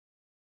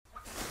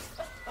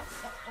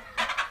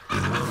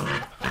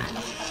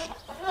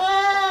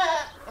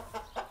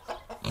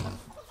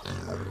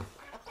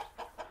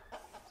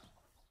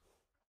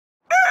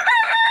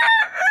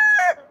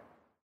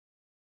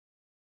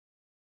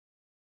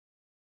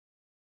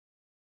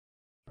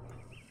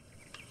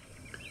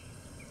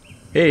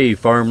Hey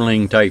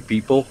farmling type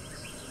people,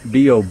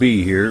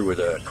 B.O.B here with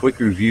a quick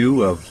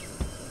review of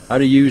how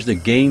to use the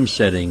game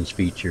settings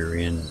feature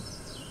in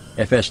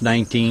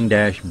FS19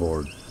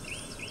 dashboard.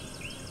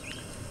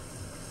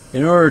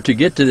 In order to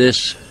get to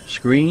this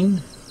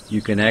screen,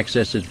 you can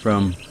access it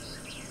from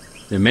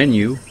the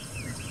menu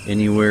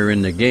anywhere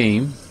in the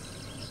game,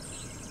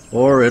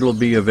 or it'll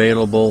be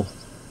available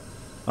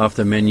off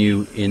the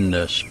menu in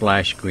the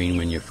splash screen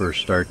when you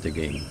first start the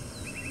game.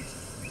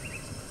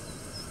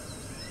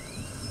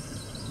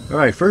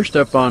 Alright, first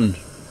up on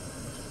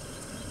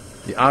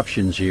the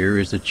options here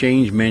is the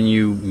change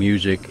menu,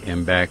 music,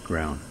 and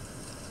background.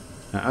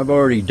 Now, I've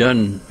already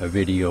done a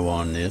video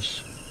on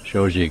this,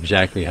 shows you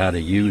exactly how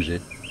to use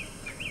it,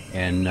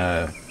 and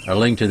a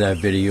link to that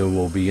video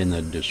will be in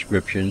the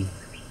description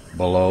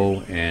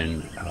below,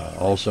 and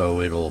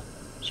also it'll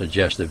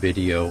suggest a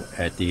video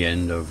at the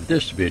end of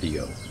this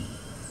video.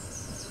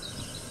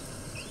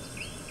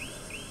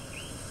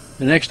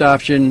 The next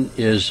option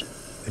is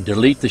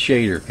delete the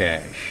shader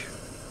cache.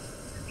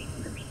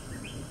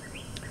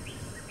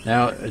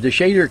 Now, the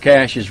shader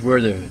cache is where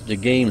the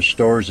game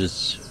stores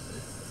its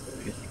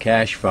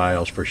cache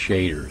files for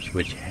shaders,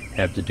 which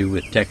have to do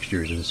with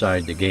textures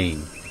inside the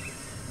game.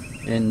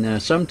 And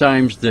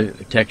sometimes the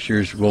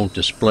textures won't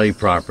display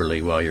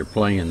properly while you're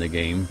playing the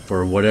game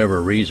for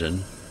whatever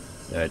reason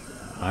that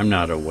I'm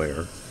not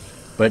aware.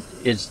 But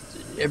it's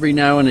every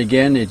now and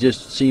again it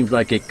just seems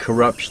like it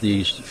corrupts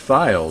these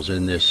files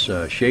in this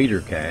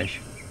shader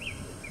cache.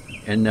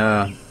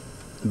 And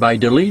by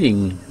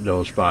deleting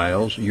those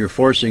files, you're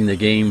forcing the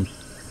game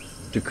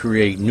to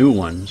create new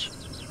ones,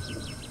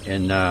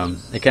 and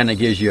it kind of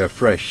gives you a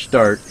fresh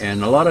start.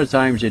 And a lot of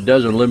times it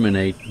does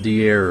eliminate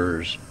the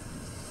errors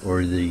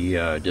or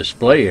the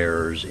display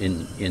errors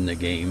in the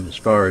game as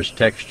far as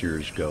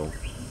textures go.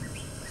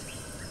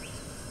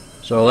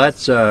 So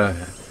that's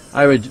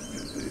I would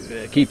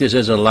keep this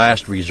as a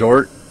last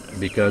resort,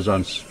 because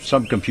on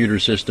some computer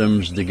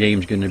systems the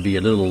game's going to be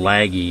a little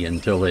laggy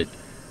until it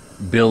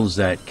builds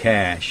that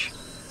cache.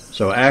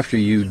 So after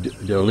you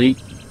delete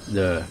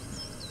the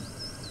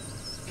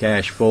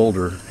cache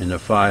folder and the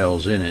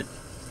files in it,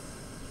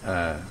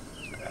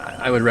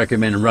 I would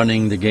recommend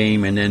running the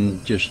game and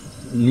then just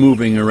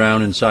moving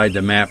around inside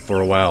the map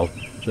for a while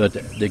so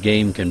that the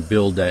game can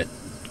build that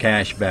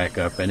cache back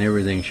up, and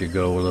everything should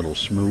go a little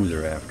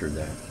smoother after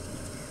that.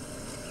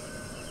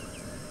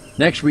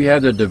 Next we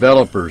have the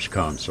Developers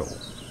Console.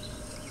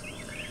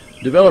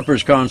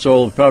 Developers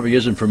Console probably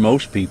isn't for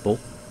most people,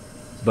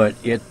 but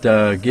it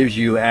gives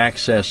you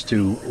access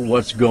to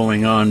what's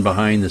going on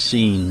behind the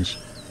scenes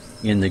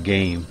in the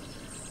game.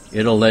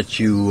 It'll let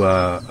you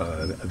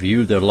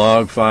view the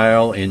log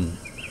file in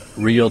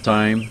real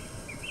time,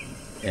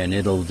 and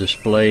it'll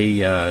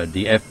display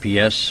the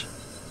FPS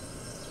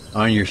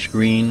on your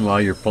screen while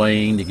you're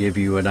playing to give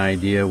you an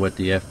idea what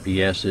the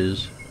FPS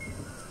is.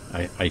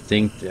 I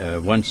think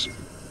once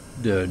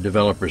the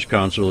Developers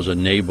Console is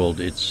enabled,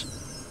 it's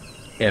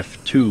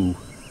F2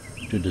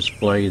 to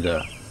display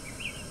the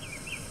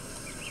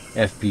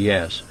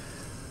FPS.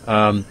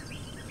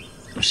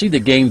 See the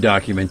game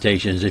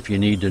documentations if you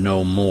need to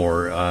know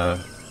more.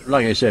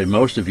 Like I said,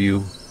 most of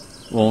you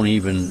won't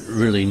even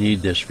really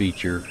need this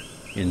feature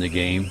in the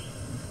game.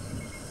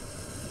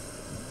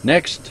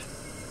 Next,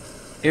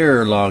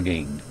 error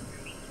logging.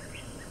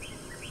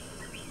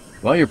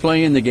 While you're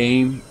playing the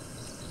game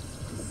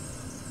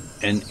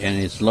and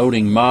it's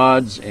loading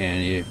mods,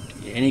 and if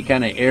any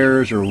kind of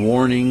errors or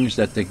warnings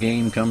that the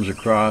game comes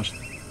across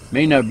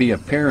may not be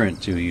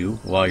apparent to you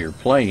while you're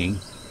playing,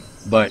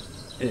 but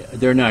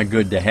they're not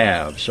good to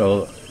have.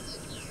 So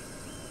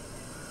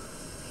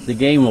the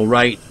game will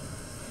write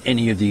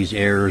any of these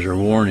errors or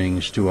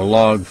warnings to a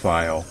log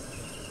file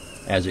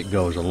as it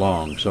goes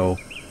along. So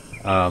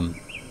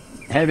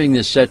having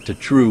this set to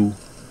true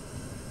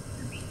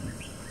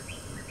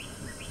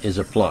is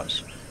a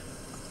plus.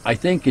 I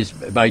think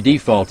by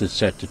default it's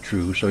set to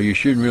true, so you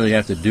shouldn't really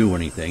have to do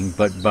anything,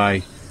 but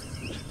by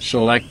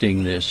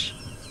selecting this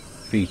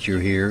feature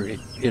here,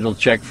 it'll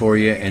check for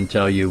you and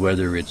tell you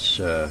whether it's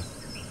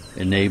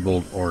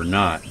enabled or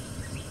not.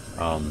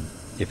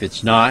 If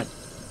it's not,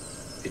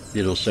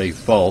 it'll say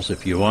false.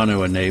 If you want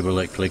to enable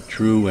it, click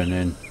true and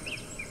then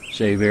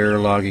save error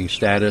logging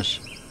status,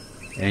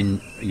 and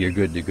you're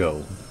good to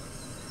go.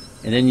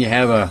 And then you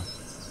have a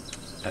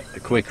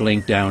quick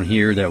link down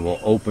here that will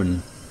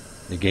open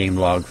the game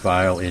log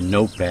file in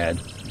Notepad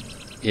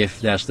if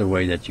that's the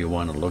way that you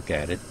want to look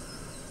at it.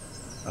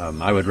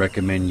 I would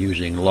recommend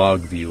using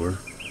Log Viewer,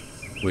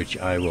 which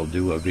I will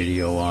do a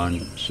video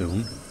on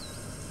soon.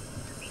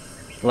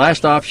 The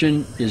last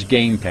option is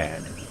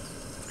Gamepad.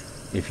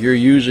 If you're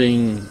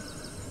using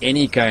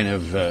any kind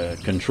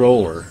of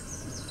controller,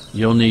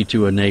 you'll need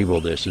to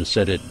enable this and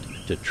set it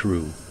to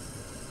true.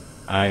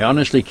 I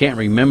honestly can't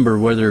remember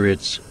whether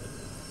it's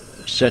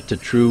set to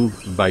true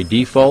by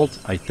default.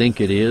 I think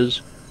it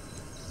is.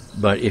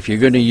 But if you're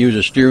going to use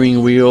a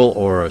steering wheel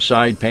or a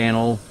side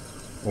panel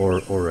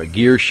or a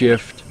gear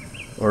shift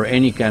or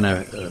any kind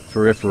of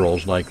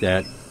peripherals like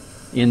that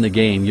in the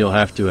game, you'll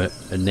have to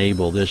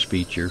enable this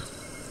feature.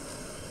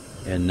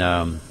 and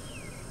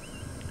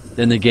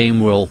then the game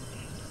will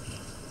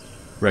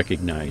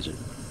recognize it.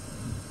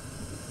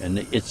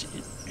 And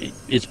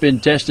it's been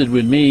tested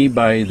with me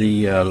by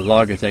the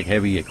Logitech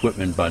Heavy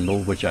Equipment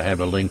Bundle, which I have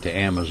a link to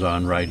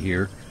Amazon right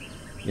here.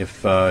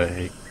 If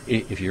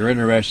you're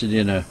interested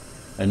in a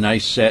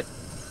nice set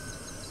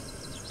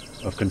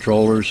of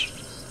controllers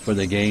for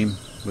the game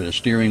with a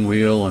steering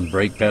wheel and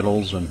brake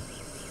pedals, and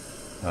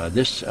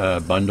this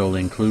bundle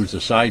includes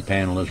the side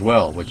panel as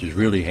well, which is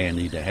really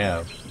handy to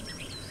have.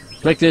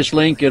 Click this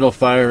link, it'll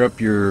fire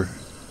up your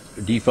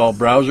default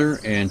browser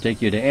and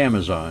take you to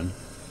Amazon,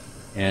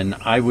 and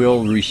I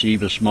will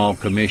receive a small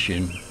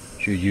commission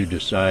should you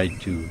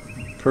decide to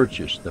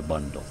purchase the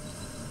bundle.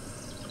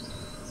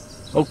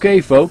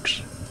 Okay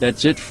folks,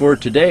 that's it for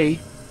today.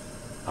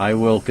 I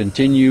will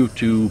continue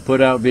to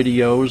put out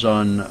videos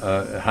on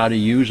how to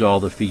use all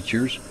the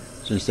features,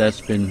 since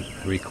that's been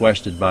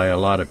requested by a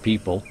lot of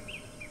people.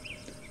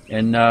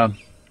 And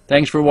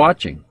thanks for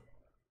watching.